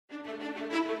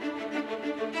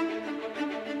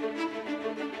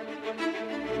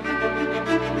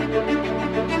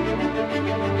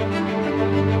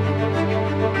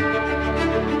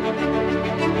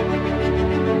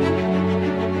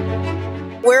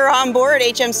We're on board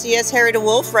HMCS Harry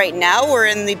DeWolf right now. We're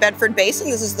in the Bedford Basin.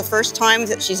 This is the first time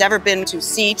that she's ever been to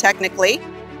sea, technically,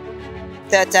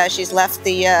 that she's left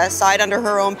the side under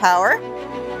her own power.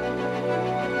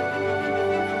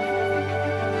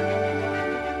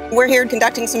 We're here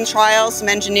conducting some trials, some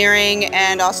engineering,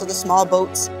 and also the small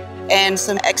boats, and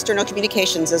some external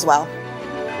communications as well.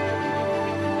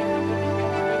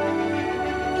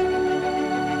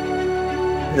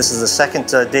 This is the second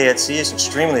day at sea. It's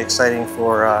extremely exciting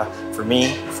for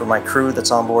me, for my crew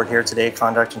that's on board here today,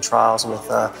 conducting trials with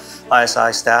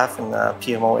ISI staff and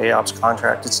PMO AOPS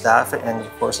contracted staff, and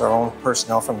of course our own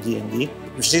personnel from D&D. We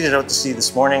proceeded out to sea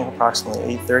this morning,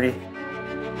 approximately 8:30,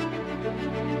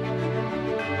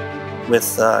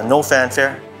 with no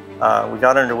fanfare. We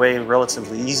got underway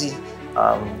relatively easy.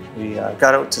 We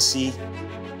got out to sea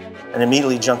and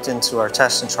immediately jumped into our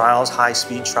tests and trials,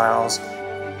 high-speed trials,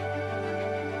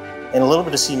 and a little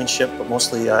bit of seamanship, but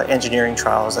mostly engineering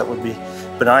trials that would be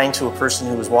benign to a person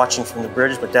who was watching from the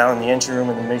bridge, but down in the engine room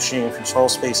and the machine and control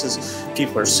spaces,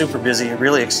 people are super busy,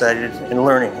 really excited, and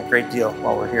learning a great deal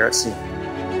while we're here at sea.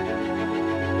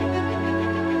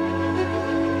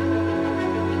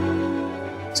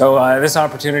 So this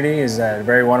opportunity is a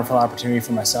very wonderful opportunity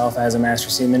for myself as a master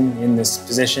seaman in this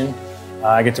position.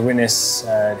 I get to witness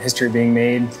history being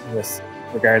made with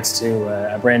regards to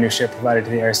a brand new ship provided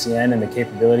to the RCN and the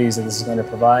capabilities that this is going to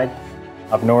provide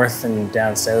up north and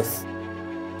down south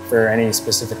for any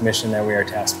specific mission that we are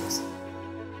tasked with.